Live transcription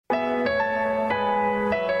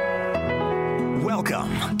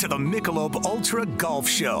Welcome to the Michelob Ultra Golf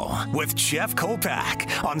Show with Jeff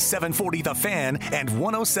Kolpack on 740 The Fan and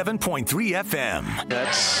 107.3 FM.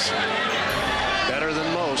 That's better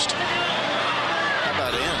than most. How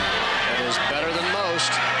about in? That is better than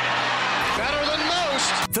most. Better than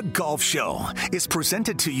most. The Golf Show is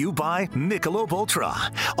presented to you by Michelob Ultra.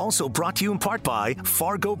 Also brought to you in part by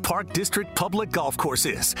Fargo Park District Public Golf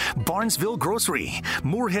Courses, Barnesville Grocery,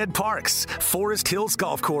 Moorhead Parks, Forest Hills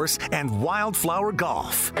Golf Course, and Wildflower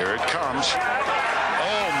Golf. Here it comes.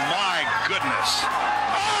 Oh, my goodness.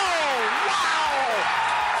 Oh, wow!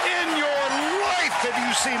 In your life have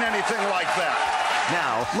you seen anything like that?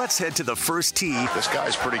 Now, let's head to the first tee. This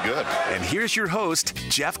guy's pretty good. And here's your host,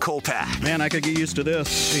 Jeff Kolpack. Man, I could get used to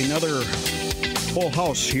this. Another full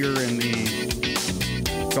house here in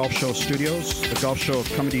the Golf Show studios. The Golf Show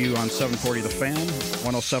coming to you on 740 The Fan,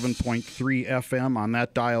 107.3 FM. On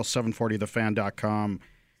that dial, 740thefan.com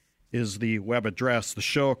is the web address. The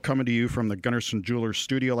show coming to you from the Gunnarsson Jewelers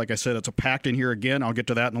studio. Like I said, it's a packed in here again. I'll get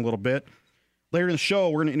to that in a little bit. Later in the show,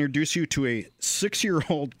 we're going to introduce you to a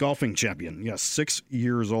 6-year-old golfing champion. Yes, 6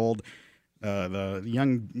 years old. The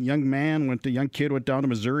young kid went down to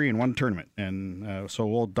Missouri and won a tournament. And so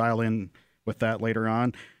we'll dial in with that later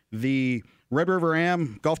on. The Red River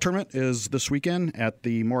Am golf tournament is this weekend at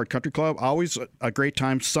the Moorhead Country Club. Always a great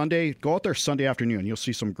time. Sunday, go out there Sunday afternoon. You'll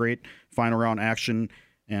see some great final round action.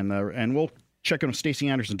 And we'll check in with Stacey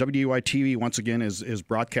Anderson. WDY-TV, once again, is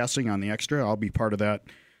broadcasting on the Extra. I'll be part of that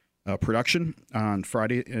production on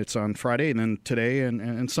Friday. It's on Friday and then today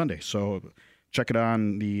and Sunday. So check it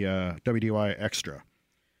on the WDY Extra.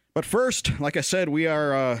 But first, like I said, we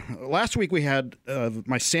are last week we had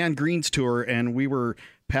my Sand Greens tour and we were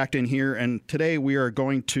packed in here. And today we are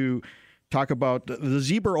going to talk about the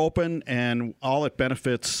Zebra Open and all it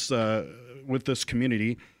benefits with this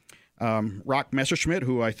community. Rock Messerschmidt,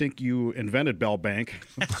 who I think you invented Bell Bank.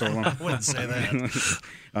 So, I wouldn't say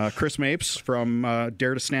that. Chris Mapes from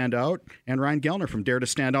Dare to Stand Out, and Ryan Gellner from Dare to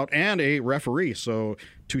Stand Out, and a referee. So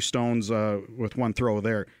 2 stones with 1 throw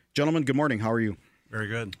there. Gentlemen, good morning. How are you? Very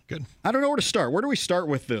good. Good. I don't know where to start. Where do we start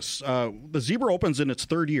with this? The Zebra Open's in its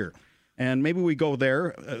 3rd year. And maybe we go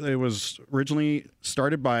there. It was originally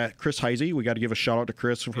started by Chris Heisey. We got to give a shout out to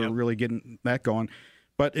Chris for really getting that going.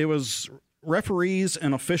 But it was referees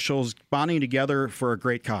and officials bonding together for a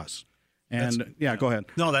great cause. And, go ahead.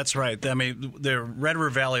 No, that's right. I mean, the Red River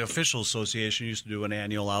Valley Official Association used to do an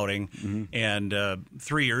annual outing. Mm-hmm. And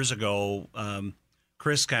 3 years ago,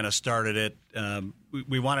 Chris kind of started it.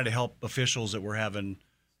 We wanted to help officials that were having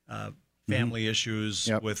family issues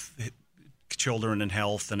with children and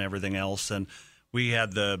health and everything else. And we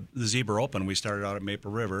had the Zebra Open. We started out at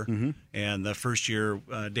Maple River, and the first year,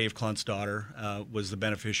 Dave Clunt's daughter was the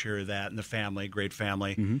beneficiary of that, and the family, great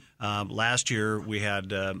family. Last year, we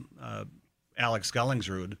had Alex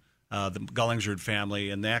Gullingsrud, the Gullingsrud family,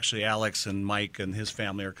 and actually Alex and Mike and his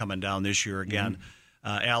family are coming down this year again.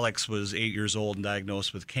 Alex was 8 years old and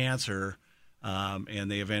diagnosed with cancer,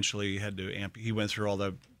 and they eventually had to he went through all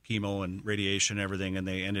the chemo and radiation and everything, and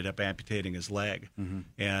they ended up amputating his leg.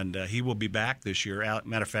 And he will be back this year.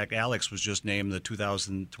 Matter of fact, Alex was just named the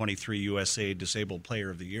 2023 USA Disabled Player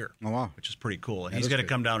of the Year. Oh, wow. Which is pretty cool. And he's going to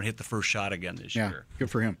come down and hit the first shot again this year. Good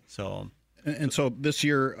for him. So, and so this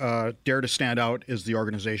year, Dare to Stand Out is the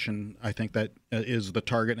organization, I think, that is the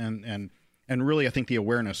target and really, I think, the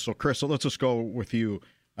awareness. So, Chris, let's just go with you,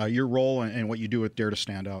 your role and what you do with Dare to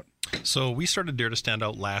Stand Out. So we started Dare to Stand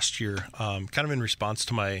Out last year, kind of in response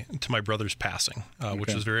to my brother's passing,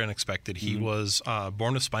 which was very unexpected. He was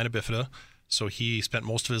born with spina bifida, so he spent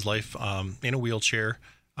most of his life in a wheelchair.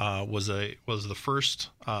 Was the first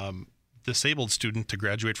disabled student to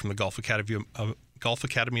graduate from the Golf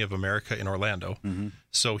Academy of America in Orlando.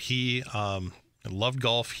 So he loved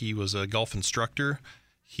golf. He was a golf instructor.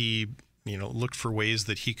 He looked for ways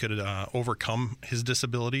that he could overcome his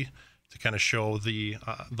disability, to kind of show the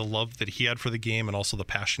love that he had for the game and also the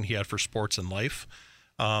passion he had for sports and life.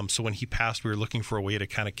 So when he passed, we were looking for a way to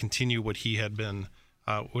kind of continue what he had been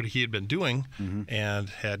doing, and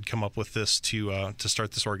had come up with this to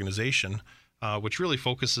start this organization, which really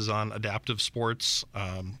focuses on adaptive sports,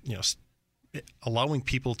 allowing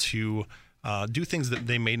people to do things that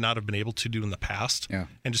they may not have been able to do in the past,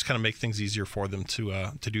 and just kind of make things easier for them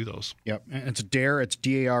to do those. Yep. And it's Dare, it's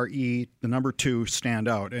DARE, the number 2, Stand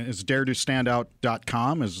Out. And it's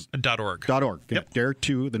daretostandout.com is .org. .org. Yep. Dare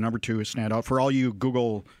 2, the number 2 is Stand Out. For all you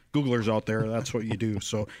Googlers out there, that's what you do.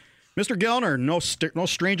 So, Mr. Gellner, no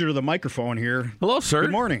stranger to the microphone here. Hello, sir.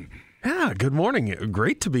 Good morning. Yeah, good morning.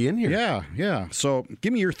 Great to be in here. Yeah. So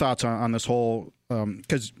give me your thoughts on this whole,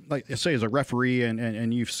 because like I say, as a referee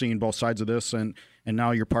and you've seen both sides of this, and and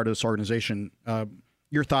now you're part of this organization.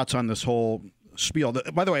 Your thoughts on this whole spiel?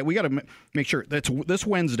 By the way, we got to make sure that's this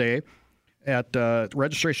Wednesday at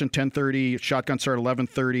registration 10:30, shotgun start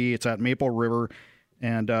 11:30. It's at Maple River,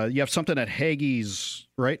 and you have something at Haggie's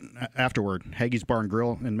right afterward. Haggie's Bar and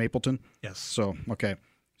Grill in Mapleton. Yes. So okay.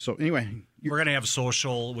 So anyway, we're going to have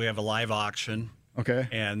social. We have a live auction. Okay.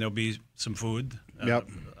 And there'll be some food.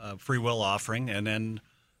 Free will offering, and then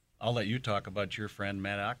I'll let you talk about your friend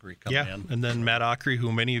Matt Ockery coming in. And then Matt Ockery,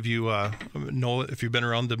 who many of you know if you've been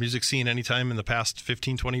around the music scene anytime in the past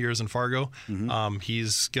 15, 20 years in Fargo,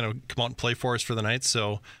 he's going to come out and play for us for the night.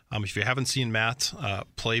 So if you haven't seen Matt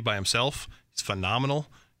play by himself, he's phenomenal.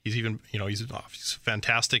 He's even, he's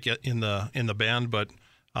fantastic in the band, but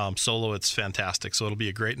solo, it's fantastic. So it'll be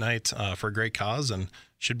a great night for a great cause, and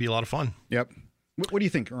should be a lot of fun. Yep. What do you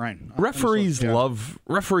think, Ryan? Referees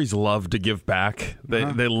love to give back.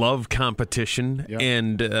 They love competition,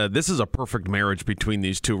 and this is a perfect marriage between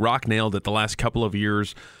these two. Rock nailed it the last couple of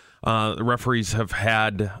years. The referees have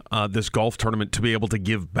had this golf tournament to be able to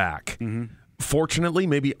give back. Fortunately,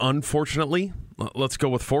 maybe unfortunately, let's go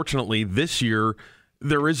with fortunately, this year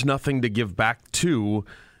there is nothing to give back to.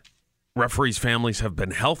 Referees' families have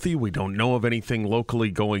been healthy. We don't know of anything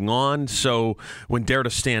locally going on. So when Dare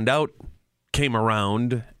to Stand Out came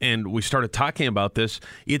around and we started talking about this,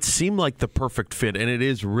 it seemed like the perfect fit, and it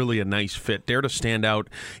is really a nice fit. Dare to Stand Out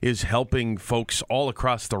is helping folks all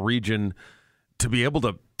across the region to be able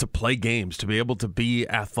to play games, to be able to be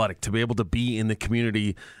athletic, to be able to be in the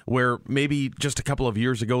community where maybe just a couple of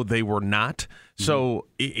years ago they were not. So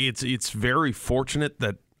it's very fortunate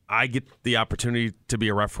that I get the opportunity to be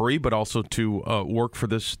a referee, but also to work for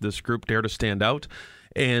this group, Dare to Stand Out.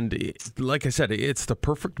 And like I said, it's the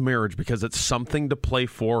perfect marriage because it's something to play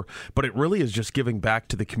for, but it really is just giving back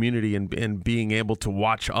to the community and being able to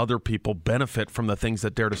watch other people benefit from the things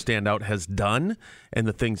that Dare to Stand Out has done and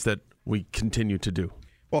the things that we continue to do.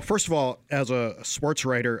 Well, first of all, as a sports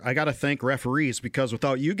writer, I got to thank referees because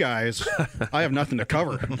without you guys, I have nothing to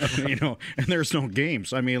cover, and there's no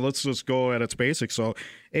games. I mean, let's just go at its basics. So,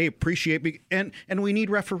 appreciate and we need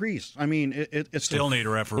referees. I mean, it's still need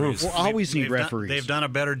referees. We'll always need referees. They've done a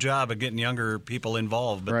better job of getting younger people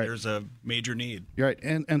involved, but there's a major need. Right,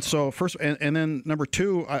 and so first, and then number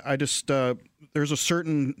two, I just there's a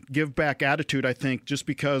certain give back attitude. I think just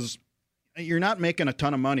because you're not making a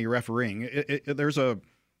ton of money refereeing, there's a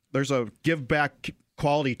give back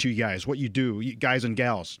quality to you guys, what you do, you guys and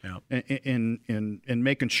gals, in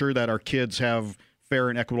making sure that our kids have fair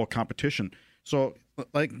and equitable competition. So,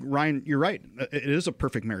 like Ryan, you're right. It is a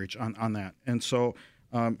perfect marriage on that. And so,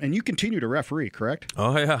 and you continue to referee, correct?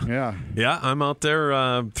 Oh, yeah. Yeah, I'm out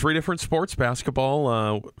there, 3 different sports,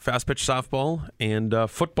 basketball, fast pitch softball, and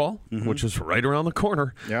football, which is right around the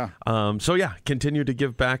corner. Yeah. So, continue to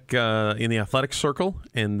give back in the athletic circle,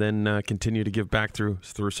 and then continue to give back through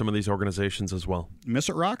some of these organizations as well. Miss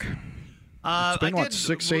it, Rock? It's been,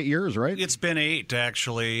 6-8 years, right? It's been 8,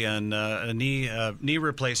 actually, and a knee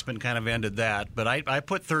replacement kind of ended that. But I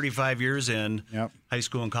put 35 years in high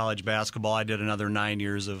school and college basketball. I did another 9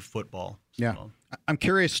 years of football. So. Yeah. I'm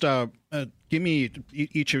curious, give me,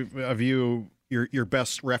 each of you, your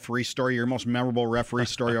best referee story, your most memorable referee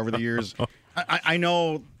story over the years. I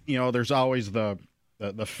know, there's always the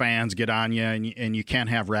fans get on you, and you can't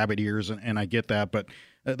have rabbit ears, and I get that. But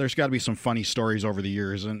there's got to be some funny stories over the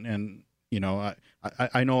years, and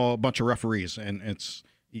I know a bunch of referees, and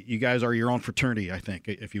you guys are your own fraternity, I think,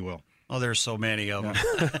 if you will. Oh, there's so many of them.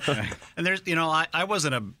 And there's, I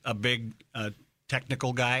wasn't a big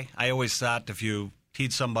technical guy. I always thought if you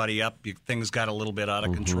teed somebody up, things got a little bit out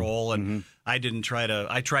of control, and I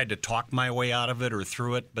tried to talk my way out of it or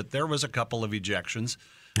through it, but there was a couple of ejections.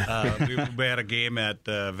 We had a game at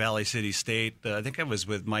Valley City State. I think I was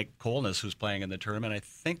with Mike Colness, who's playing in the tournament. I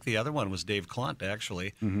think the other one was Dave Klunt,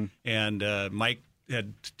 actually. And Mike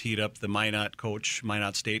had teed up the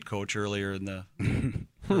Minot State coach earlier in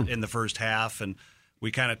the first half, and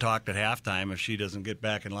we kind of talked at halftime if she doesn't get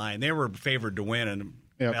back in line. They were favored to win, and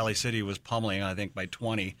Valley City was pummeling, I think, by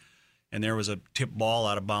 20. And there was a tip ball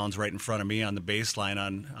out of bounds right in front of me on the baseline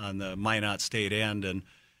on the Minot State end,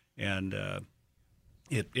 and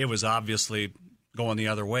It was obviously going the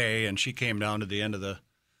other way, and she came down to the end of the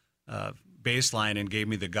baseline and gave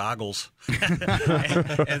me the goggles.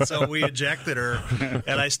 and so we ejected her.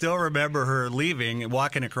 And I still remember her leaving,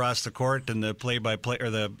 walking across the court, and the play-by-play or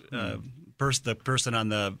the person on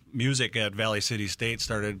the music at Valley City State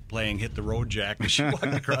started playing "Hit the Road Jack" as she walked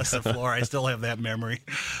across the floor. I still have that memory.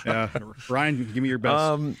 Yeah, Ryan, give me your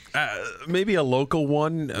best. Maybe a local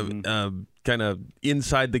one. Kind of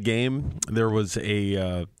inside the game, there was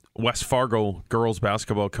a West Fargo girls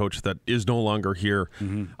basketball coach that is no longer here.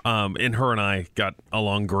 And her and I got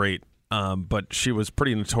along great. But she was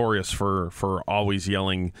pretty notorious for always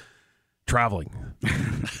yelling, traveling,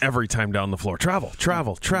 every time down the floor. Travel,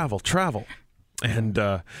 travel, travel, travel. And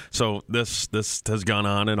so this has gone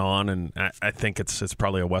on, and I think it's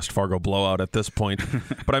probably a West Fargo blowout at this point.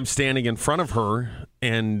 But I'm standing in front of her,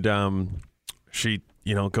 and she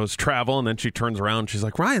goes travel, and then she turns around. And she's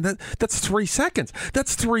like, Ryan, that's 3 seconds.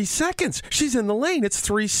 That's 3 seconds. She's in the lane. It's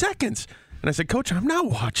 3 seconds. And I said, Coach, I'm not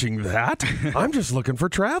watching that. I'm just looking for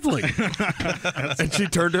traveling. And she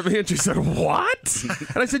turned to me and she said, what?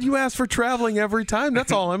 And I said, you ask for traveling every time.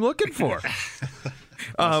 That's all I'm looking for.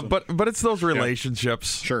 Awesome. But it's those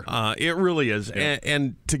relationships. Sure. It really is. Yeah.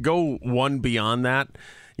 And to go one beyond that,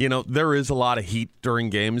 there is a lot of heat during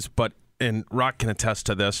games, and Rock can attest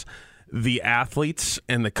to this, the athletes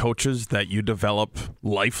and the coaches that you develop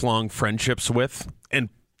lifelong friendships with, and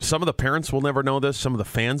some of the parents will never know this, some of the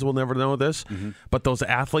fans will never know this, but those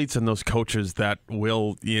athletes and those coaches that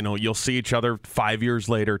will, you'll see each other 5 years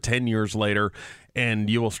later, 10 years later, and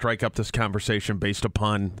you will strike up this conversation based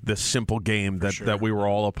upon this simple game that we were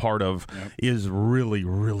all a part of is really,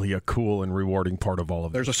 really a cool and rewarding part of all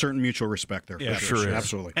of There's a certain mutual respect there. Yeah, sure is.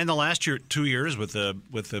 Absolutely. And the last 2 years with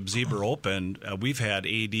the Zebra Open, we've had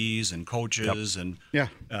ADs and coaches and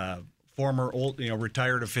former old,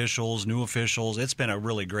 retired officials, new officials. It's been a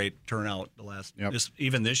really great turnout the last.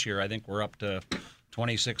 Even this year, I think we're up to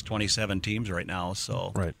 26, 27 teams right now.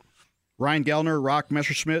 So right. Ryan Gellner, Rock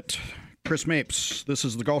Messerschmidt, Chris Mapes. This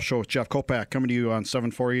is the Golf Show with Jeff Kolpack coming to you on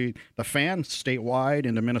 740 The Fan, statewide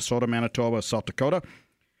into Minnesota, Manitoba, South Dakota.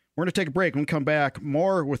 We're going to take a break. When we come back,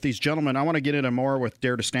 more with these gentlemen. I want to get into more with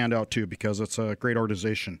Dare to Stand Out, too, because it's a great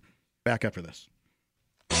organization. Back after this.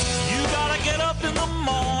 You got to get up in the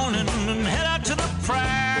morning and head out to the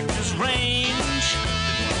practice range.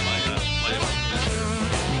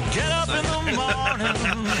 Get up in the morning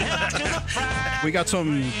and head out to the practice. We got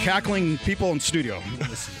some cackling people in studio.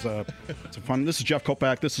 This is it's fun. This is Jeff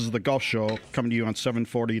Kolpack. This is the Golf Show coming to you on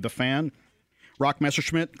 740 The Fan. Rock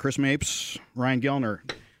Messerschmidt, Chris Mapes, Ryan Gellner.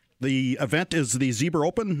 The event is the Zebra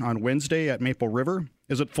Open on Wednesday at Maple River.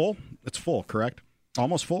 Is it full? It's full, correct?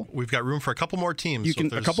 Almost full? We've got room for a couple more teams.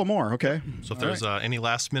 A couple more, okay. So if there's any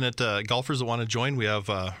last-minute golfers that want to join, we have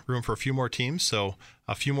room for a few more teams. So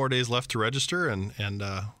a few more days left to register, and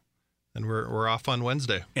we're off on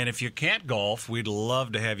Wednesday. And if you can't golf, we'd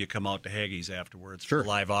love to have you come out to Haggie's afterwards for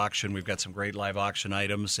live auction. We've got some great live auction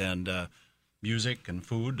items and music and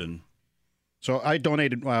food. And so I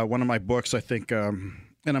donated one of my books, I think.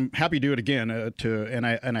 And I'm happy to do it again.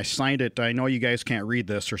 And I signed it. I know you guys can't read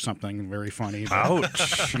this or something very funny.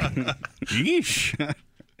 Ouch! Yeesh.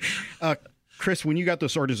 Chris, when you got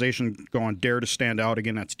this organization going, Dare to Stand Out,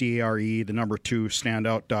 again, that's DARE, the number 2,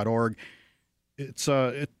 standout.org. It's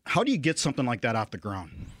how do you get something like that off the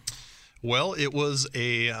ground? Well, it was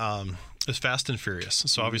it's fast and furious.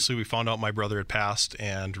 So obviously we found out my brother had passed,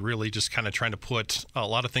 and really just kind of trying to put a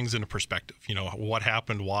lot of things into perspective. What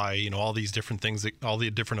happened, why, all these different things, all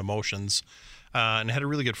the different emotions. And I had a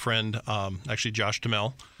really good friend, actually Josh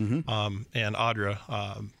DeMel, and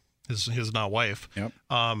Audra, his now wife. Yep.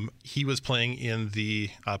 He was playing in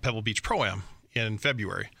the Pebble Beach Pro-Am in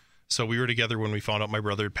February. So we were together when we found out my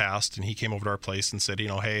brother had passed, and he came over to our place and said,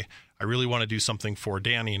 hey, I really want to do something for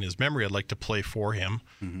Danny in his memory. I'd like to play for him,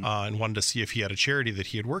 and wanted to see if he had a charity that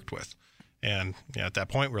he had worked with. And at that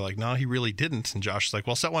point, we're like, no, he really didn't. And Josh is like,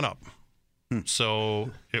 well, set one up.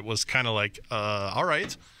 So it was kind of like, all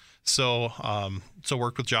right. So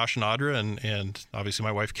worked with Josh and Audra, and obviously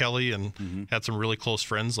my wife Kelly, and had some really close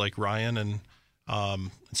friends like Ryan and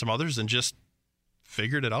some others, and just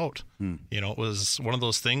figured it out. It was one of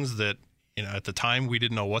those things that, at the time we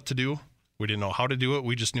didn't know what to do. We didn't know how to do it.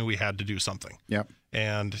 We just knew we had to do something. Yep.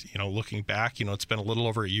 And, looking back, it's been a little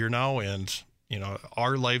over a year now, and,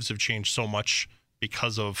 our lives have changed so much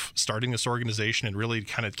because of starting this organization and really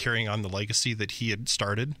kind of carrying on the legacy that he had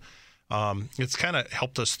started. It's kind of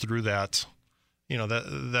helped us through that,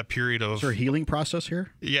 that period of... Is there a healing process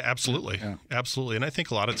here? Yeah, absolutely. Yeah. Absolutely. And I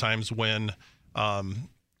think a lot of times when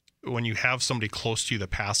you have somebody close to you that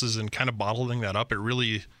passes and kind of bottling that up,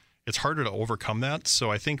 it's harder to overcome that.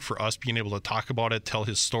 So I think for us being able to talk about it, tell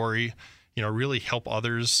his story, really help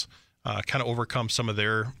others kind of overcome some of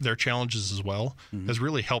their challenges as well, has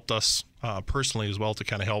really helped us personally as well to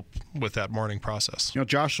kind of help with that mourning process.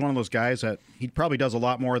 Josh is one of those guys that he probably does a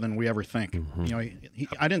lot more than we ever think.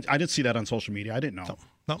 I didn't see that on social media. I didn't know.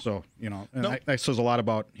 No. So, that says a lot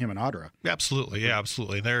about him and Audra. Absolutely. Yeah,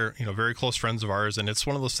 absolutely. They're, very close friends of ours, and it's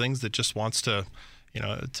one of those things that just wants to,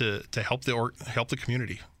 to help the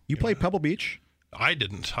community. You play Pebble Beach? I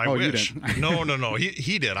didn't. I wish. You didn't. No.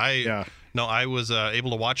 He did. No, I was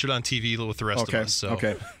able to watch it on TV with the rest of us. So,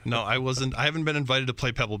 no, I wasn't. I haven't been invited to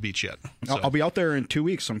play Pebble Beach yet. So. I'll be out there in 2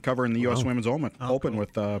 weeks. I'm covering the U.S. Women's Open cool.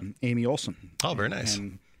 with Amy Olsen. Oh, very nice.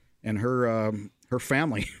 And her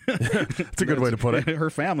family. That's a good way to put it. Her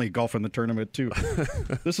family golf in the tournament, too.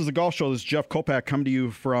 This is the Golf Show. This is Jeff Kolpack coming to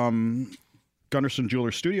you from Gunderson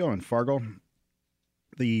Jewelers Studio in Fargo.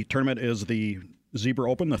 The tournament is the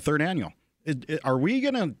Zebra Open, the third annual. Are we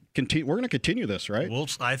going to continue? We're going to continue this, right? Well,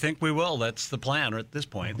 I think we will. That's the plan at this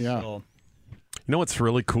point. Yeah. So. You know what's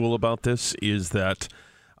really cool about this is that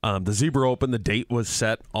the Zebra Open, the date was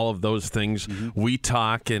set, all of those things. Mm-hmm. We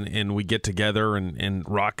talk and we get together, and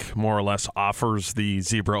Rock more or less offers the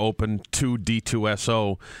Zebra Open to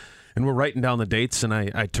D2SO. And we're writing down the dates, and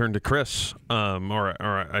I turn to Chris, or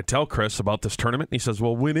I tell Chris about this tournament, and he says,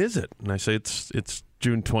 well, when is it? And I say, it's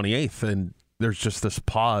June 28th, and there's just this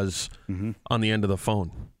pause on the end of the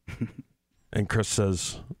phone. And Chris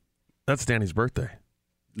says, that's Danny's birthday.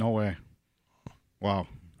 No way. Wow.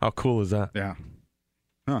 How cool is that? Yeah.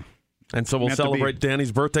 Huh. And so we'll celebrate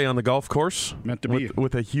Danny's birthday on the golf course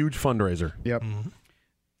with a huge fundraiser. Yep. Mm-hmm.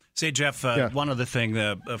 Say, Jeff, one other thing,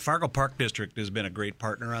 the Fargo Park District has been a great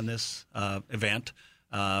partner on this event.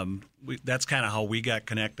 That's kind of how we got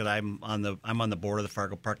connected. I'm on the board of the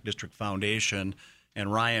Fargo Park District Foundation,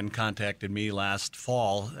 and Ryan contacted me last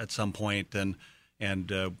fall at some point, and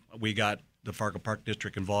we got the Fargo Park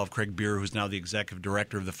District involved. Craig Beer, who's now the executive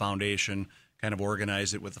director of the foundation, kind of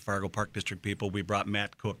organized it with the Fargo Park District people. We brought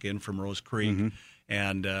Matt Cook in from Rose Creek,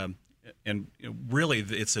 and really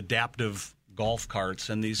it's adaptive golf carts,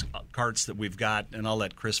 and these carts that we've got, and I'll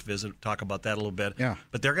let Chris talk about that a little bit. Yeah.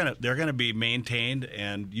 But they're gonna be maintained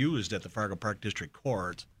and used at the Fargo Park District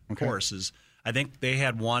courses. I think they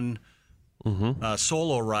had one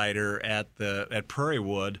solo rider at Prairie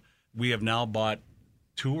Wood. We have now bought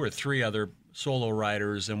 2 or 3 other solo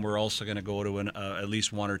riders, and we're also going to go to at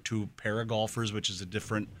least 1 or 2 para-golfers, which is a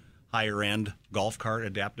different higher-end golf cart,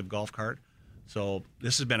 adaptive golf cart. So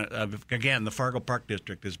this has been, again, the Fargo Park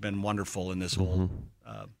District has been wonderful in this whole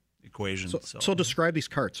equation. So describe these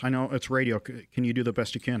carts. I know it's radio. Can you do the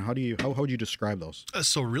best you can? How would you describe those?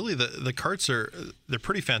 So really, the carts they're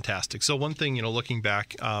pretty fantastic. So one thing, looking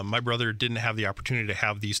back, my brother didn't have the opportunity to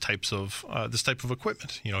have this type of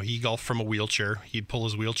equipment. He golfed from a wheelchair. He'd pull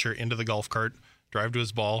his wheelchair into the golf cart, drive to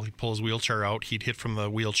his ball. He'd pull his wheelchair out. He'd hit from the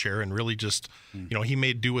wheelchair, and really just, he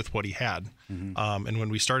made do with what he had. And when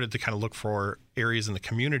we started to kind of look for areas in the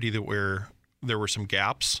community there were some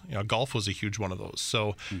gaps. Golf was a huge one of those.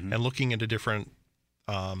 So, and looking into different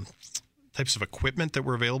types of equipment that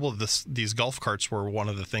were available, these golf carts were one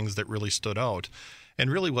of the things that really stood out.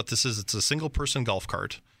 And really what this is, it's a single-person golf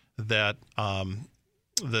cart that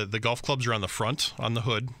the golf clubs are on the front, on the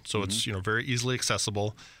hood, so it's very easily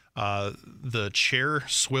accessible. The chair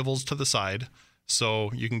swivels to the side,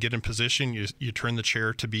 so you can get in position. You turn the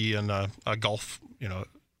chair to be in a golf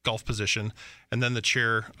position, and then the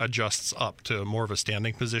chair adjusts up to more of a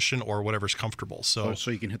standing position or whatever's comfortable. So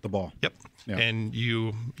you can hit the ball. Yep. Yeah. And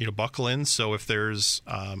you buckle in. So if there's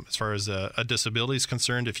as far as a disability is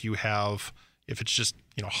concerned, if it's just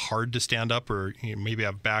hard to stand up, or maybe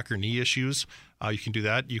have back or knee issues, you can do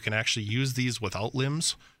that. You can actually use these without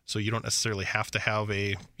limbs, so you don't necessarily have to have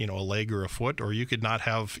a leg or a foot, or you could not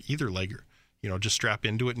have either leg, just strap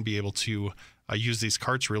into it and be able to use these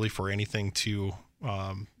carts really for anything to.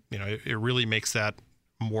 It really makes that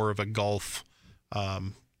more of a golf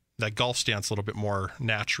stance a little bit more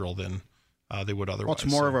natural than they would otherwise. Well, it's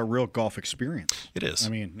more of a real golf experience. It is. I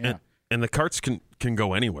mean, yeah. And the carts can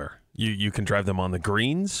go anywhere. You can drive them on the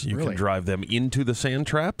greens. You can drive them into the sand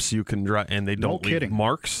traps. You can drive, and they don't leave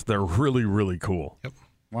marks. They're really, really cool. Yep.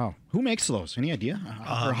 Wow. Who makes those? Any idea?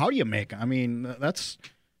 Or how do you make? I mean, that's.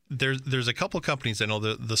 There's a couple of companies I know.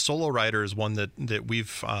 The Solo Rider is one that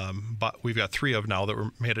we've bought. We've got 3 of now that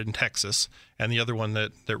were made in Texas, and the other one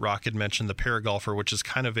that Rock had mentioned, the Paragolfer, which is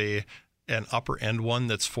kind of an upper end one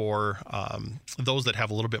that's for those that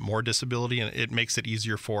have a little bit more disability, and it makes it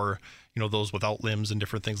easier for those without limbs and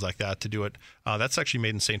different things like that to do it. That's actually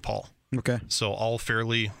made in St. Paul. Okay. So all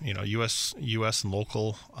fairly U.S. and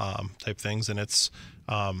local type things, and it's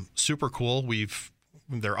super cool.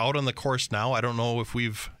 They're out on the course now. I don't know if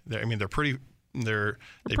they're pretty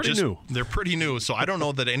new. They're pretty new, so I don't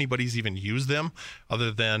know that anybody's even used them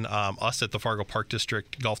other than us at the Fargo Park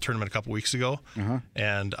District Golf Tournament a couple weeks ago.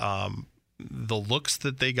 And the looks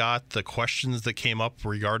that they got, the questions that came up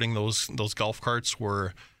regarding those golf carts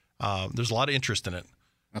were there's a lot of interest in it.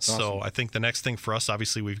 That's so awesome. I think the next thing for us,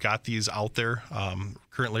 obviously, we've got these out there.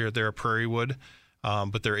 Currently, they're at Prairie Wood.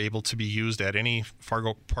 but they're able to be used at any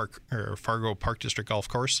Fargo Park District golf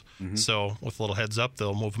course. So with a little heads up,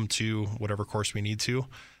 they'll move them to whatever course we need to.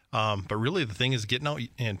 But really, the thing is getting out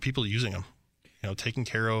and people using them, taking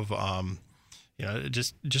care of,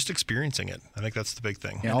 just experiencing it. I think that's the big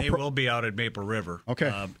thing. Yeah, and they will be out at Maple River.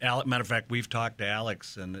 Okay. Matter of fact, we've talked to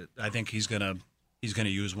Alex, and I think he's gonna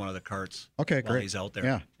use one of the carts. Okay, while great. He's out there.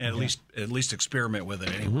 Yeah. And at least experiment with it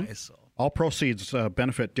anyway. So all proceeds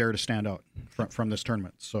benefit Dare to Stand Out from this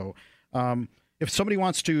tournament. So if somebody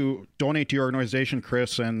wants to donate to your organization,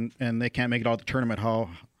 Chris, and they can't make it out of the tournament,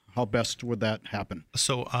 how best would that happen?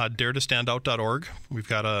 So daretostandout.org. We've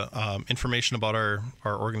got information about our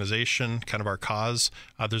organization, kind of our cause.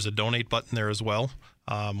 There's a donate button there as well.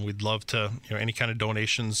 We'd love to, any kind of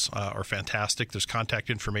donations are fantastic. There's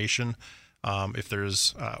contact information. If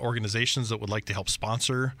there's organizations that would like to help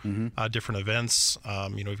sponsor different events,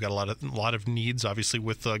 we've got a lot of needs, obviously,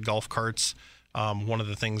 with golf carts. One of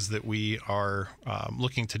the things that we are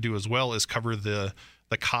looking to do as well is cover the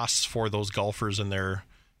costs for those golfers and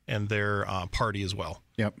their party as well.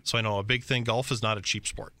 Yep. So I know a big thing, golf is not a cheap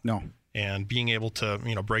sport. No. And being able to,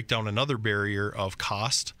 break down another barrier of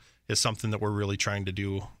cost is something that we're really trying to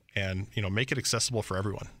do and, make it accessible for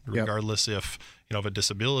everyone, regardless if, of a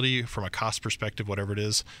disability, from a cost perspective, whatever it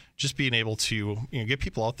is, just being able to, get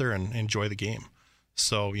people out there and enjoy the game.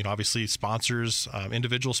 So, obviously sponsors,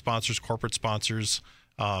 individual sponsors, corporate sponsors,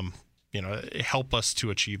 help us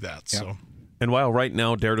to achieve that. Yep. So, and while right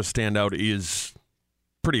now Dare to Stand Out is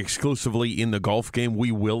pretty exclusively in the golf game,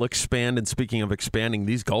 we will expand. And speaking of expanding,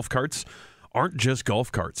 these golf carts aren't just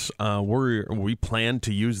golf carts. We plan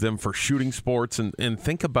to use them for shooting sports and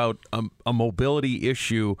think about a mobility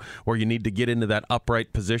issue where you need to get into that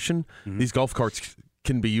upright position. These golf carts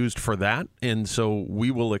can be used for that. And so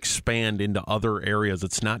we will expand into other areas.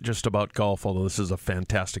 It's not just about golf, although this is a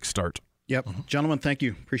fantastic start. Yep. Gentlemen, thank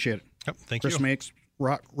you. Appreciate it. Yep. Thank Chris you. Makes,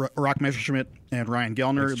 Rock Messerschmidt, and Ryan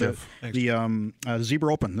Gellner. The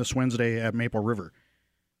Zebra Open this Wednesday at Maple River.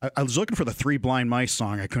 I was looking for the Three Blind Mice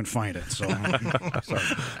song. I couldn't find it, so sorry.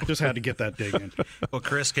 Just had to get that dig in. Well,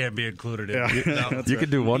 Chris can't be included in it. Yeah. You could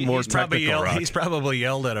do one more technical rock. He's probably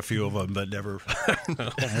yelled at a few of them, but never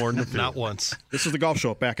more than a few. Not once. This is the Golf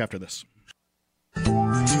Show. Back after this.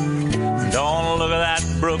 Don't look at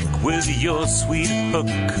that brook with your sweet hook.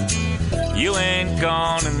 You ain't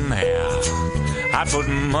gone in there. I put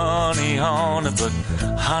money on it, but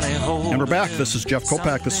honey, hold. And we're back. This is Jeff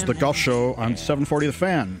Kolpack. This is the Golf Show on 740 The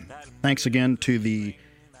Fan. Thanks again to the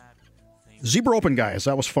Zebra Open guys.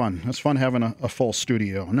 That was fun. It's fun having a full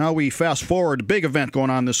studio. Now we fast forward. Big event going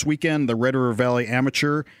on this weekend, the Red River Valley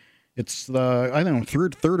Amateur. It's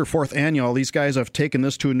the, third or fourth annual. These guys have taken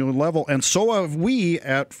this to a new level, and so have we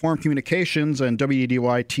at Forum Communications and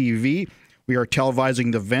WDY TV. We are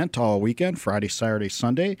televising the event all weekend, Friday, Saturday,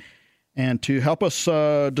 Sunday. And to help us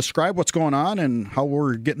describe what's going on and how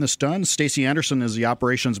we're getting this done, Stacy Anderson is the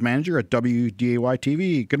operations manager at WDAY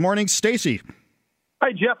TV. Good morning, Stacy.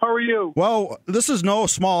 Hi, Jeff. How are you? Well, this is no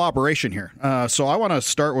small operation here. So I want to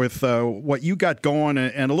start with what you got going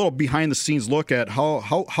and a little behind-the-scenes look at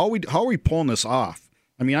how are we pulling this off?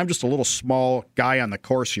 I mean, I'm just a little small guy on the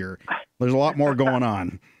course here. There's a lot more going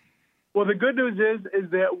on. Well, the good news is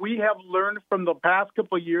that we have learned from the past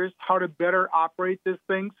couple of years how to better operate this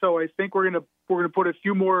thing. So I think we're gonna put a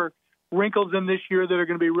few more wrinkles in this year that are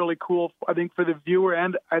going to be really cool. I think for the viewer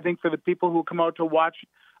and I think for the people who come out to watch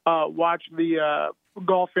the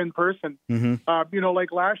golf in person. Mm-hmm.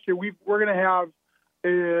 Like last year, we're going to have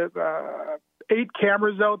 8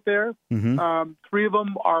 cameras out there. Mm-hmm. 3 of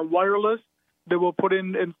them are wireless that we'll put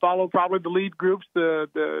in and follow probably the lead groups,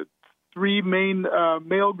 the 3 main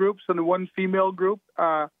male groups and the 1 female group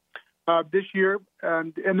this year,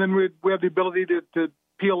 and then we have the ability to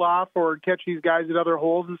peel off or catch these guys at other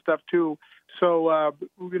holes and stuff too. So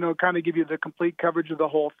kind of give you the complete coverage of the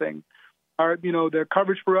whole thing. The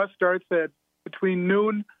coverage for us starts at between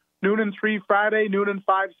noon and 3 Friday, noon and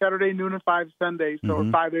 5 Saturday, noon and 5 Sunday, so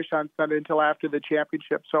 5-ish on Sunday until after the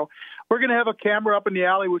championship. So we're going to have a camera up in the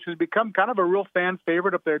alley, which has become kind of a real fan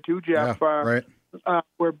favorite up there too, Jeff. Yeah, right.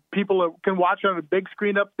 Where people can watch on a big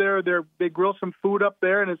screen up there. They grill some food up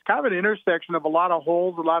there, and it's kind of an intersection of a lot of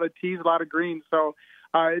holes, a lot of tees, a lot of greens. So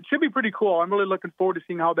it should be pretty cool. I'm really looking forward to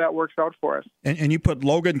seeing how that works out for us. And you put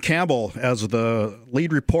Logan Campbell as the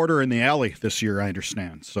lead reporter in the alley this year, I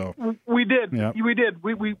understand. So we did. Yeah. We did.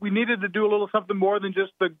 We needed to do a little something more than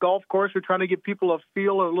just the golf course. We're trying to give people a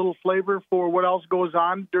feel, a little flavor for what else goes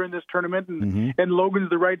on during this tournament. And Logan's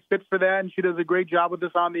the right fit for that, and she does a great job with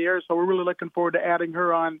this on the air. So we're really looking forward to adding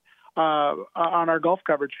her on on our golf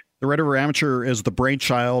coverage. The Red River Amateur is the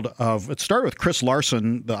brainchild of, it started with Chris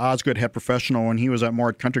Larson, the Osgood head professional, when he was at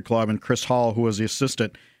Moorhead Country Club, and Chris Hall, who was the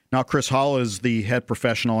assistant. Now Chris Hall is the head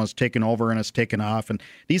professional, has taken over and has taken off. And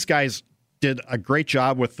these guys did a great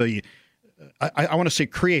job with the, I want to say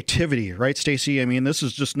creativity, right, Stacy? I mean, this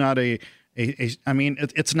is just not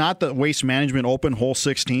it's not the Waste Management Open Hole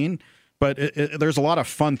 16, but there's a lot of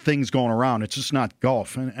fun things going around. It's just not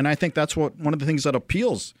golf. And I think that's one of the things that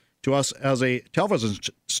appeals to us as a television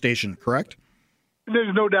station, correct?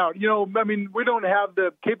 There's no doubt. We don't have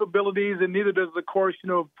the capabilities, and neither does the course,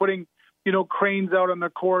 of putting, cranes out on the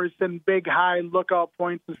course and big, high lookout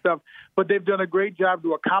points and stuff. But they've done a great job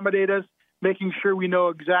to accommodate us, making sure we know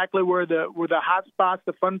exactly where the hot spots,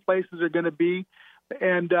 the fun places are going to be.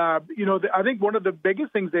 And, I think one of the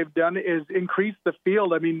biggest things they've done is increase the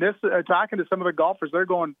field. I mean, talking to some of the golfers, they're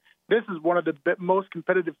going, this is one of the most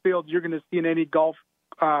competitive fields you're going to see in any golf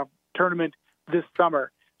tournament this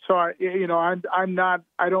summer. So I'm not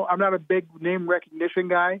a big name recognition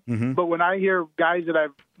guy, but when I hear guys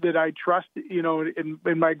that I trust, in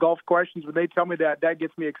my golf questions, when they tell me that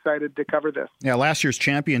gets me excited to cover this. Yeah, last year's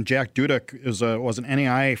champion Jack Dudek was an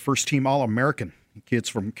NAIA first team All-American. Kids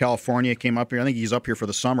from California came up here. I think he's up here for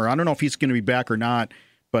the summer. I don't know if he's going to be back or not,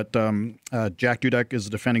 but Jack Dudek is the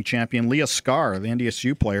defending champion. Leah Scar, the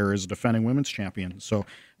NDSU player, is the defending women's champion. So,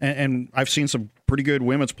 and I've seen some pretty good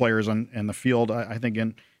women's players in the field. I think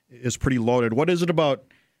is pretty loaded. What is it about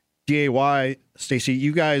DAY, Stacy?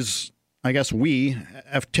 You guys, I guess we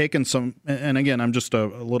have taken some, and again, I'm just a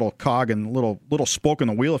little cog and little spoke in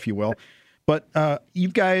the wheel, if you will. But you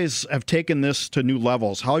guys have taken this to new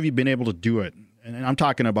levels. How have you been able to do it? And I'm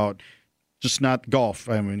talking about just not golf.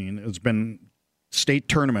 I mean, it's been state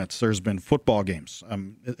tournaments. There's been football games.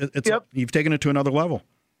 You've taken it to another level.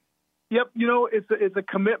 Yep. It's a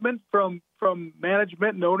commitment from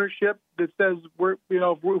management and ownership that says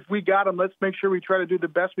if we got them, let's make sure we try to do the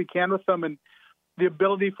best we can with them. And the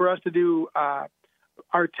ability for us to do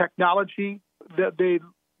our technology that they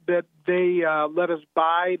let us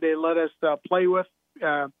buy, they let us play with.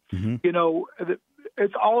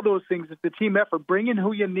 It's all those things. It's the team effort. Bring in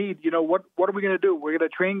who you need. What are we going to do? We're going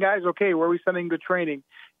to train guys. Okay, where are we sending to training?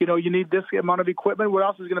 You need this amount of equipment. What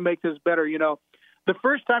else is going to make this better? The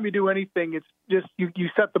first time you do anything, it's just you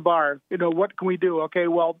set the bar. What can we do? Okay,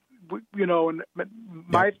 well, and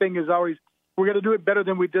my thing is always we're going to do it better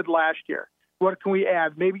than we did last year. What can we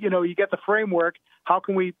add? Maybe you get the framework. How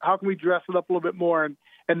can we dress it up a little bit more?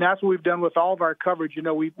 And that's what we've done with all of our coverage.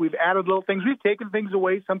 We've added little things. We've taken things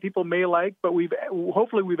away some people may like, but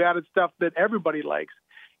hopefully we've added stuff that everybody likes.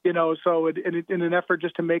 So in an effort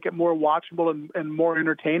just to make it more watchable and more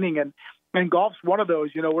entertaining. And golf's one of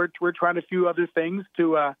those. We're trying a few other things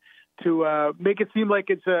to make it seem like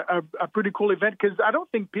it's a pretty cool event, because I don't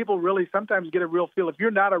think people really sometimes get a real feel. If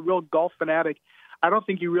you're not a real golf fanatic, I don't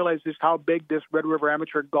think you realize just how big this Red River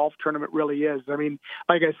Amateur Golf Tournament really is. I mean,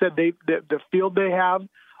 like I said, the field they have,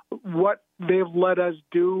 what they've let us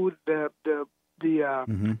do,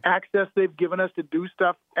 the access they've given us to do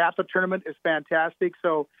stuff at the tournament is fantastic.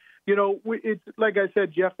 So, it's like I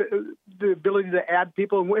said, Jeff, the ability to add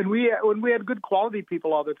people, and we had good quality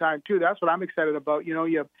people all the time too. That's what I'm excited about.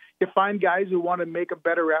 You find guys who want to make a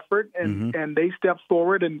better effort, and they step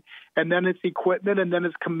forward, and then it's equipment, and then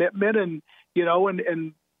it's commitment, and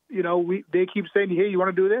they keep saying, hey, you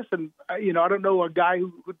want to do this? And, I don't know a guy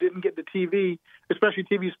who didn't get the TV, especially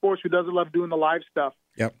TV sports, who doesn't love doing the live stuff.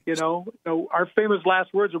 Yep. Our famous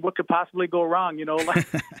last words are what could possibly go wrong.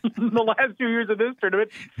 The last 2 years of this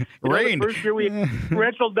tournament, rain. The first year we had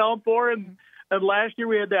torrential downpour, and last year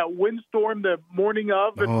we had that windstorm the morning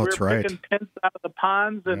of, and we were picking tents out of the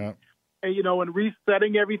ponds, and and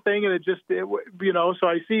resetting everything, and so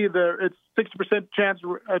I see it's 60%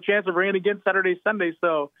 chance of rain again Saturday, Sunday.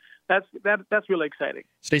 So that's really exciting.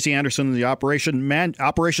 Stacey Anderson, the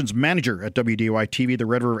operations manager at WDY TV, the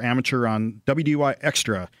Red River Amateur on WDY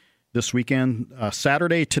Extra this weekend.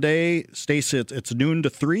 Saturday today, Stacey, it's noon to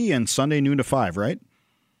 3 and Sunday noon to 5, right?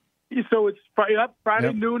 So it's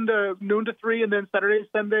Friday noon to 3, and then Saturday,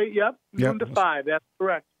 Sunday, noon to 5. That's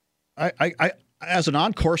correct. I as an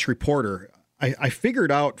on-course reporter, I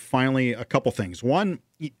figured out finally a couple things. One,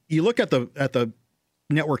 you look at the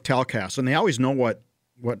network telecast, and they always know what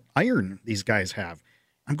iron these guys have.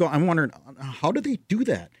 I'm wondering, how do they do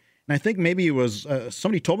that? And I think maybe it was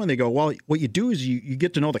somebody told me, they go, well, what you do is you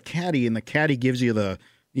get to know the caddy, and the caddy gives you the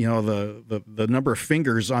number of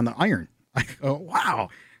fingers on the iron. I go, wow,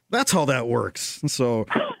 that's how that works. And so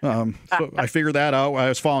I figured that out. I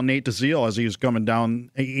was following Nate DeZiel as he was coming down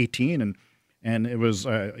 18, and it was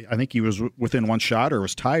I think he was within one shot or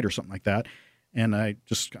was tied or something like that. and I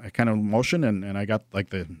kind of motioned, and I got like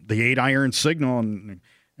the 8-iron signal, and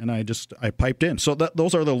I piped in. So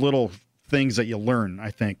those are the little things that you learn,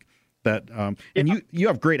 I think. That and you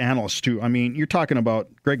have great analysts too. I mean, you're talking about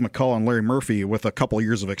Greg McCullough and Larry Murphy with a couple of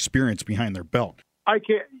years of experience behind their belt. I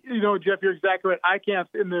can't, Jeff, you're exactly right. I can't,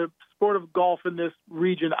 in the sport of golf in this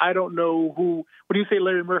region, I don't know who, when you say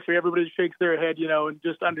Larry Murphy, everybody shakes their head, and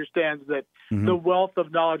just understands that the wealth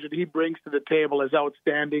of knowledge that he brings to the table is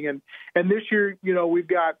outstanding. And this year,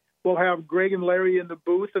 we'll have Greg and Larry in the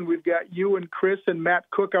booth, and we've got you and Chris and Matt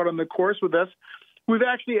Cook out on the course with us. We've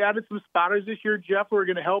actually added some spotters this year, Jeff. We're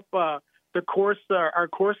going to help the course, our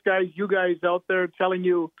course guys, you guys out there, telling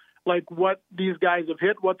you like what these guys have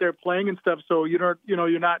hit, what they're playing and stuff. So you're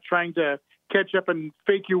not trying to catch up and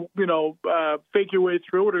fake your way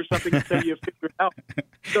through it or something until you figure it out.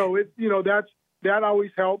 So that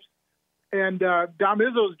always helps. And Dom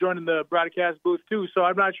Izzo's joining the broadcast booth too. So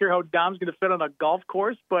I'm not sure how Dom's going to fit on a golf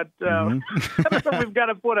course, but I don't know if we've got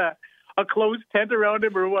to put a closed tent around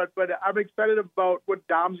him or what, but I'm excited about what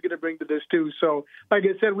Dom's going to bring to this too. So, like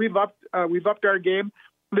I said, we've upped our game.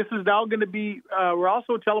 This is now going to be. We're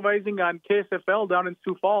also televising on KSFL down in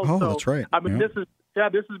Sioux Falls. Oh, so, that's right. I mean, this has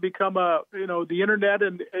become the internet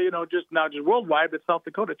and just not just worldwide, but South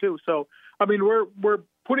Dakota too. So, I mean, we're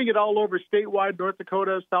putting it all over statewide, North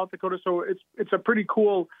Dakota, South Dakota. So it's a pretty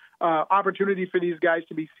cool opportunity for these guys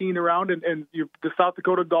to be seen around, and the South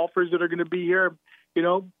Dakota golfers that are going to be here,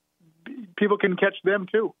 people can catch them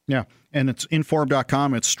too. Yeah, and it's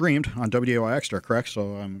inform.com. It's streamed on WDOI Extra, correct?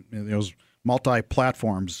 So those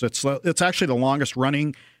multi-platforms. It's actually the longest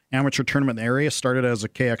running amateur tournament in the area. Started as a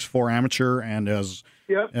KX4 amateur and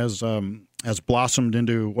has blossomed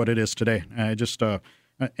into what it is today. And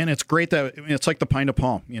it's great that it's like the Pine to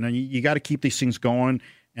Palm. You got to keep these things going,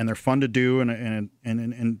 and they're fun to do, and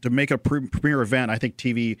to make a premier event. I think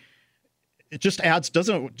TV. It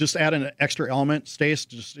doesn't just add an extra element, Stace.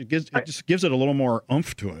 It just gives it a little more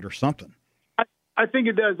oomph to it or something. I think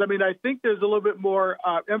it does. I mean, I think there's a little bit more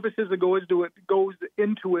emphasis that goes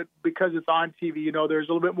into it because it's on TV. There's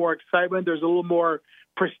a little bit more excitement. There's a little more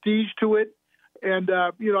prestige to it. And,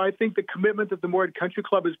 I think the commitment that the Morehead Country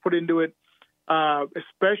Club has put into it,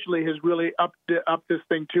 especially, has really upped this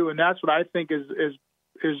thing too. And that's what I think is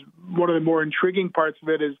one of the more intriguing parts of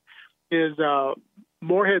it is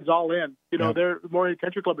Morehead's all in. Morehead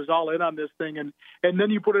Country Club is all in on this thing, and then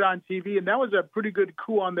you put it on TV, and that was a pretty good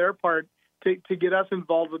coup on their part to get us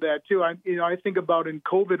involved with that too. I think about in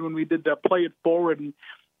COVID when we did the Play It Forward, and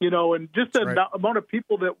just the amount of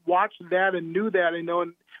people that watched that and knew that,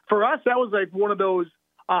 and for us that was like one of those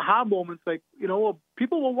aha moments. Like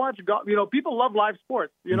people will watch golf. People love live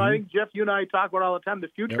sports. I think Jeff, you and I talk about all the time. The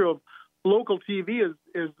future of local TV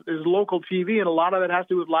is local TV, and a lot of that has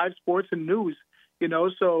to do with live sports and news.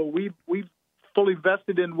 So we've fully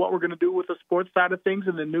vested in what we're going to do with the sports side of things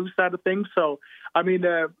and the news side of things. So, I mean,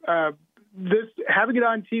 this having it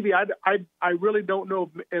on TV, I really don't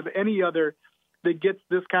know of any other that gets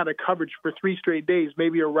this kind of coverage for 3 straight days,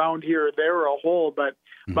 maybe around here or there or a whole. But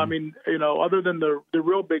I mean, other than the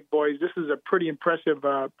real big boys, this is a pretty impressive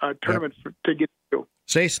tournament to get to.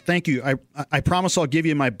 Stace, thank you. I promise I'll give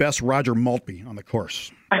you my best Roger Maltby on the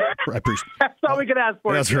course. I appreciate That's all we can ask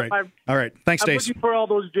for. That's right. All right. Thanks, Stace. I'm looking for all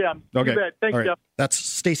those gems. Okay. Thanks, Jeff. That's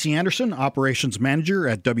Stacey Anderson, Operations Manager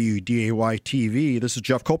at WDAY-TV. This is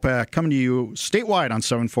Jeff Kolpack coming to you statewide on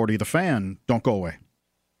 740 The Fan. Don't go away.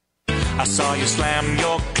 I saw you slam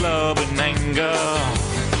your club in anger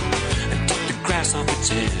and took the grass off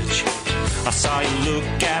its edge. I saw you look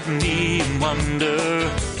at me and wonder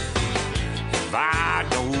if I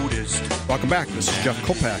noticed. Welcome back. This is Jeff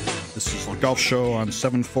Kolpack. This is the Golf Show on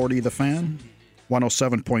 740 The Fan,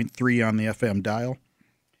 107.3 on the FM dial.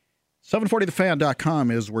 740thefan.com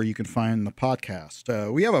is where you can find the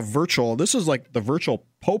podcast. We have a virtual, this is like the virtual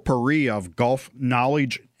potpourri of golf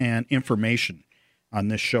knowledge and information on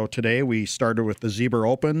this show today. We started with the Zebra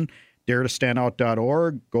Open,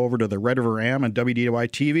 daretostandout.org, go over to the Red River Am and WDOI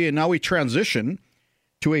TV, and now we transition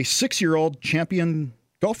to a 6-year-old champion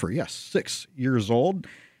golfer. Yes, 6 years old.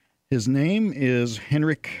 His name is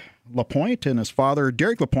Henrik Lapointe, and his father,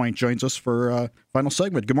 Derek Lapointe, joins us for a final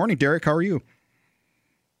segment. Good morning, Derek. How are you?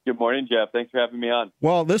 Good morning, Jeff. Thanks for having me on.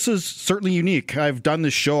 Well, this is certainly unique. I've done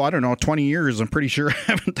this show, 20 years. I'm pretty sure I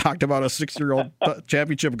haven't talked about a 6-year-old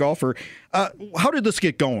championship golfer. How did this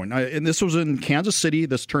get going? And this was in Kansas City,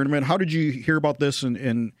 this tournament. How did you hear about this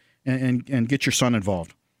and get your son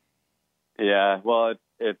involved? Yeah, well,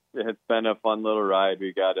 it's been a fun little ride.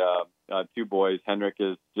 We got 2 boys. Henrik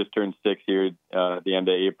has just turned 6 here at the end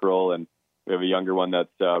of April, and we have a younger one that's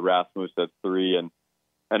Rasmus, that's 3. And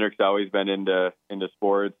Henrik's always been into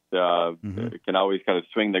sports. Can always kind of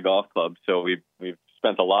swing the golf club. So we've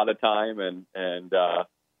spent a lot of time and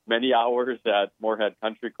many hours at Moorhead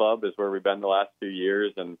Country Club is where we've been the last few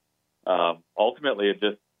years. And ultimately,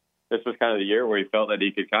 this was kind of the year where he felt that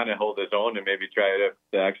he could kind of hold his own and maybe try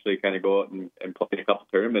to actually kind of go out and play a couple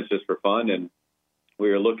tournaments just for fun. And we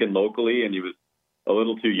were looking locally, and he was a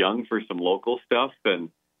little too young for some local stuff. And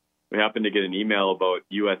we happened to get an email about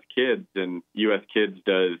U.S. Kids, and U.S. Kids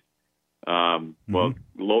does,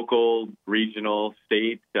 local, regional,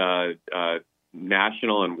 state,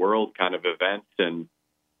 national, and world kind of events. And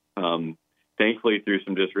thankfully, through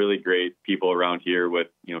some just really great people around here with,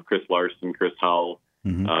 Chris Larson, Chris Howell,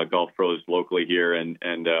 golf pros locally here, and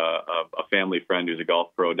a family friend who's a golf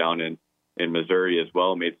pro down in Missouri as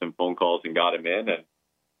well, made some phone calls and got him in. And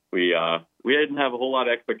we didn't have a whole lot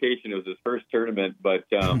of expectation. It was his first tournament, but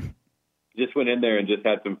just went in there and just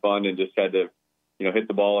had some fun and just had to, hit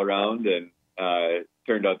the ball around, and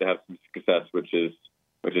turned out to have some success, which is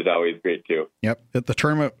always great too. Yep. The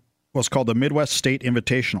tournament was called the Midwest State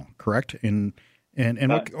Invitational, correct? And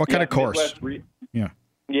what kind of course?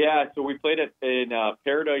 Yeah, so we played it in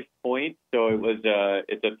Paradise Point. So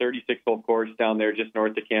it's a 36-hole course down there just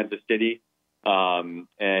north of Kansas City. They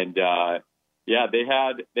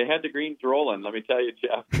had the greens rolling. Let me tell you,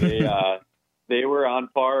 Jeff, they were on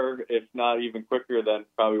par, if not even quicker than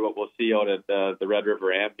probably what we'll see out at the Red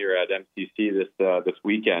River Am here at MCC this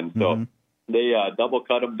weekend. So they double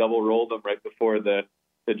cut them, double rolled them right before the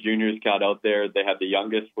juniors got out there. They had the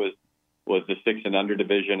youngest was the 6 and under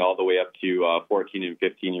division all the way up to 14 and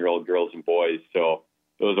 15-year-old girls and boys. So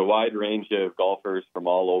it was a wide range of golfers from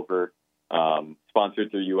all over,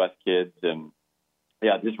 sponsored through U.S. Kids, and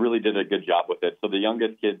just really did a good job with it. So the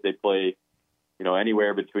youngest kids, they play,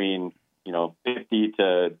 anywhere between 50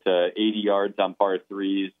 to 80 yards on par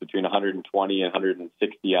threes, between 120 and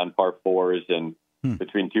 160 on par fours, and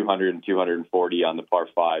between 200 and 240 on the par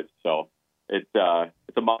fives. So it's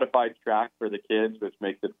a modified track for the kids, which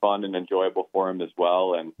makes it fun and enjoyable for them as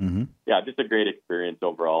well. And just a great experience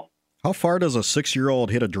overall. How far does a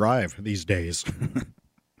 6-year-old hit a drive these days?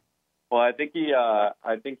 Well, I think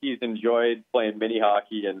he's enjoyed playing mini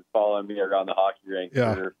hockey and following me around the hockey rink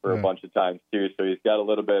for a bunch of times too. So he's got a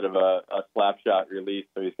little bit of a slap shot release.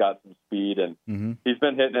 So he's got some speed, and he's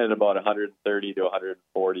been hitting it about 130 to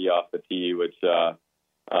 140 off the tee, which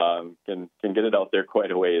can get it out there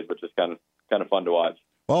quite a ways, which is kind of fun to watch.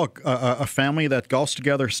 Well, a family that golfs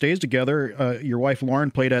together stays together. Your wife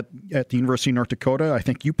Lauren played at the University of North Dakota. I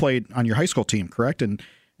think you played on your high school team, correct? And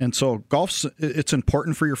so golf's it's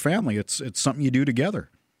important for your family. It's something you do together.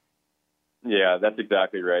 Yeah, that's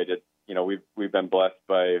exactly right. It's we've been blessed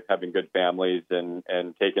by having good families and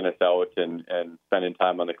taking us out and spending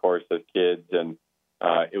time on the course as kids. And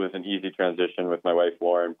it was an easy transition with my wife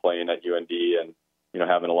Lauren playing at UND and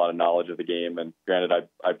having a lot of knowledge of the game. And granted,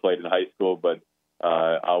 I played in high school, but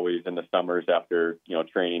always in the summers after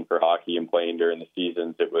training for hockey and playing during the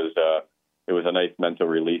seasons, it was a nice mental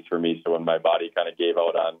release for me. So when my body kind of gave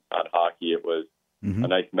out on hockey, it was a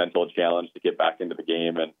nice mental challenge to get back into the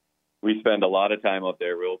game. And we spend a lot of time out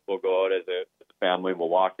there. We'll go out as a family, we'll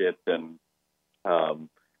walk it, and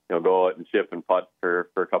go out and chip and putt for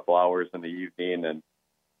a couple hours in the evening. And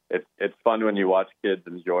it's fun when you watch kids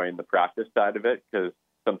enjoying the practice side of it, because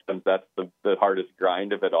sometimes that's the hardest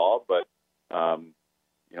grind of it all. But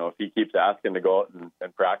if he keeps asking to go out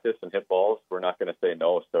and practice and hit balls, we're not going to say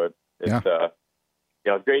no. So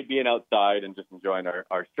it's great being outside and just enjoying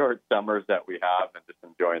our short summers that we have, and just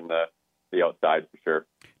enjoying the outside for sure.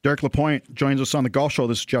 Derek Lapointe joins us on the Golf Show.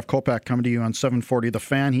 This is Jeff Kolpack coming to you on 740 The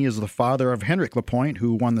Fan. He is the father of Henrik Lapointe,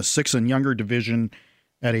 who won the 6 and younger division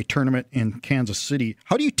at a tournament in Kansas City.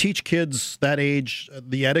 How do you teach kids that age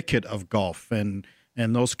the etiquette of golf and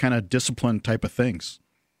those kind of discipline type of things?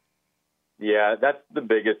 Yeah, that's the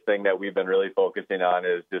biggest thing that we've been really focusing on,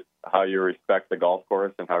 is just how you respect the golf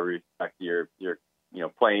course and how you respect your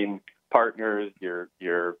playing partners, your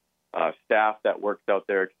staff that works out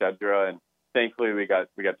there, et cetera. And thankfully, we got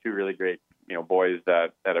two really great boys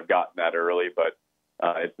that have gotten that early. But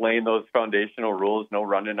it's laying those foundational rules: no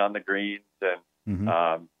running on the greens, and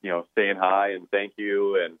saying hi and thank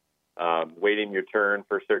you, and waiting your turn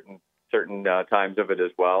for certain times of it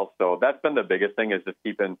as well. So that's been the biggest thing, is just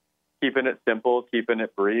keeping it simple, keeping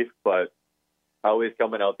it brief, but always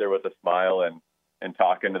coming out there with a smile and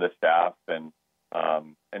talking to the staff, and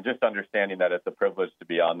just understanding that it's a privilege to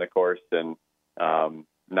be on the course, and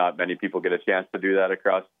not many people get a chance to do that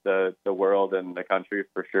across the world and the country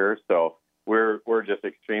for sure. So we're just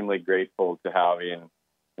extremely grateful to having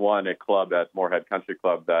a club at Moorhead Country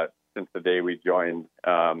Club that, since the day we joined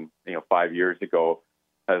 5 years ago,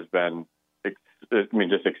 has been,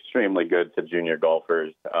 just extremely good to junior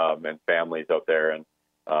golfers and families out there, and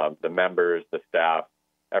the members, the staff,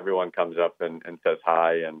 everyone comes up and says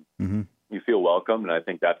hi, and you feel welcome. And I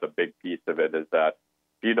think that's a big piece of it, is that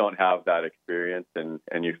if you don't have that experience and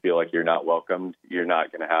you feel like you're not welcomed, you're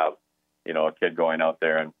not going to have, a kid going out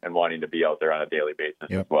there and wanting to be out there on a daily basis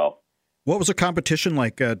as well. What was a competition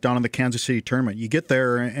like down in the Kansas City tournament? You get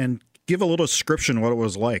there and give a little description what it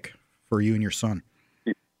was like for you and your son.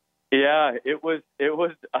 Yeah, it was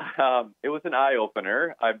an eye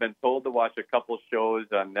opener. I've been told to watch a couple shows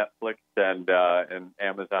on Netflix and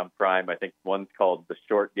Amazon Prime. I think one's called The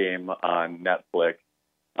Short Game on Netflix.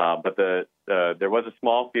 But there was a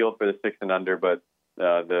small field for the 6 and under, but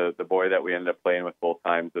the boy that we ended up playing with both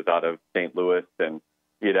times was out of St. Louis, and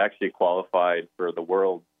he had actually qualified for the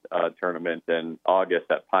World tournament in August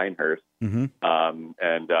at Pinehurst, and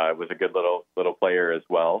was a good little player as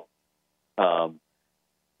well.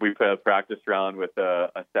 We put a practice round with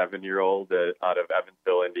a 7-year-old out of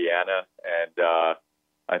Evansville, Indiana, and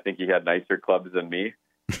I think he had nicer clubs than me,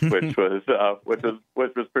 which was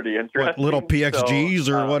pretty interesting. What, little PXGs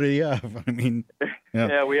or what do you have? I mean, yeah,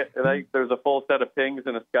 there was a full set of pings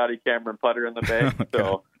and a Scotty Cameron putter in the bag. Okay.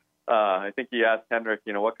 So I think he asked Henrik,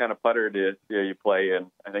 what kind of putter do you play? And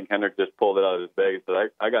I think Henrik just pulled it out of his bag and said,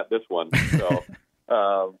 I got this one. So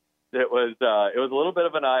it was a little bit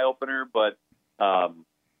of an eye opener, but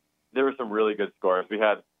there were some really good scores. We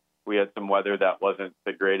had some weather that wasn't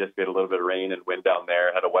the greatest. We had a little bit of rain and wind down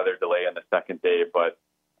there. Had a weather delay on the second day, but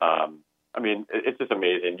it's just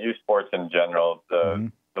amazing. Youth sports in general,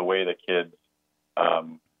 the way the kids,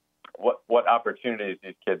 what opportunities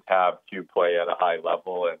these kids have to play at a high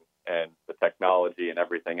level, and the technology and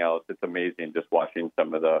everything else. It's amazing just watching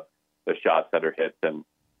some of the shots that are hit and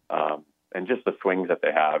just the swings that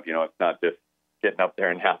they have. It's not just getting up there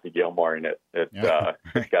and Happy Gilmore, and it's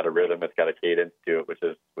got a rhythm, it's got a cadence to it, which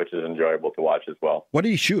is enjoyable to watch as well. What did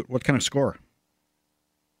he shoot? What kind of score?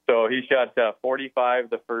 So he shot 45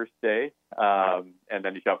 the first day, and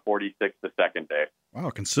then he shot 46 the second day. Wow,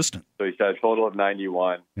 consistent. So he shot a total of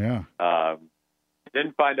 91. Yeah.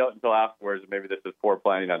 Didn't find out until afterwards. Maybe this is poor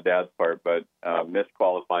planning on Dad's part, but missed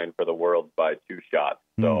qualifying for the World by 2 shots.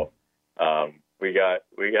 So we got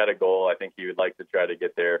a goal. I think he would like to try to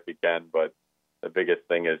get there if he can, but the biggest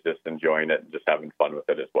thing is just enjoying it and just having fun with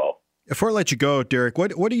it as well. Before I let you go, Derek,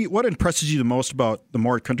 what impresses you the most about the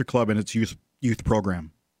Mort Country Club and its youth programs?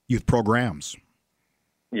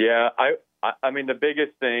 Yeah, I mean the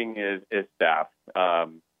biggest thing is staff.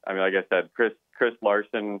 Like I said, Chris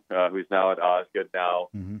Larson, who's now at Osgood now,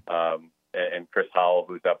 and Chris Howell,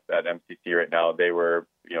 who's up at MCC right now. They were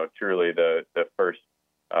truly the first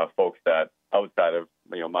folks that outside of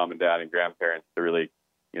mom and dad and grandparents to really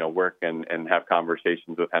work and have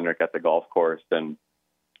conversations with Henrik at the golf course. And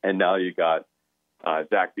now you got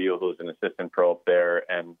Zach Beal, who's an assistant pro up there,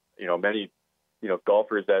 and many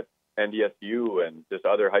golfers at NDSU and just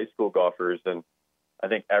other high school golfers. And I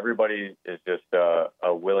think everybody is just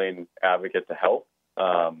a willing advocate to help.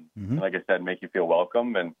 Like I said, make you feel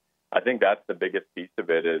welcome. And I think that's the biggest piece of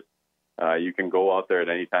it is you can go out there at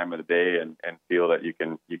any time of the day and feel that you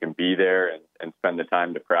can be there and spend the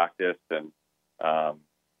time to practice. And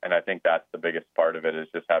I think that's the biggest part of it is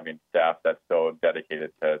just having staff that's so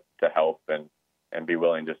dedicated to help and be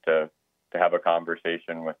willing just to have a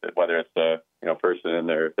conversation with it, whether it's a person in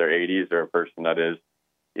their 80s or a person that is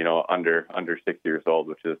under 6 years old,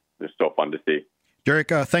 which is just so fun to see. Derek,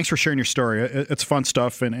 thanks for sharing your story. It's fun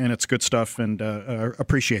stuff and it's good stuff, and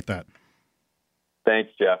appreciate that.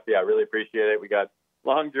 Thanks, Jeff. Yeah, I really appreciate it. We got a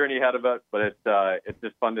long journey ahead of us, but it's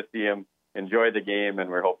just fun to see him enjoy the game, and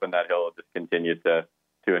we're hoping that he'll just continue to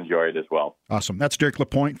enjoy it as well. Awesome. That's Derek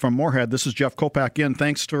LaPointe from Moorhead. This is Jeff Kolpack in.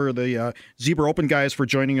 Thanks for the Zebra Open guys for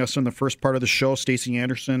joining us in the first part of the show. Stacey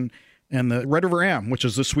Anderson and the Red River Am, which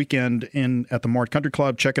is this weekend at the Mort Country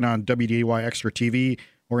Club. Check it on WDAY Extra TV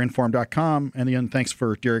or inform.com. And again, thanks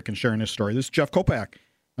for Derek and sharing his story. This is Jeff Kolpack.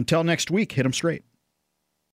 Until next week, hit 'em straight.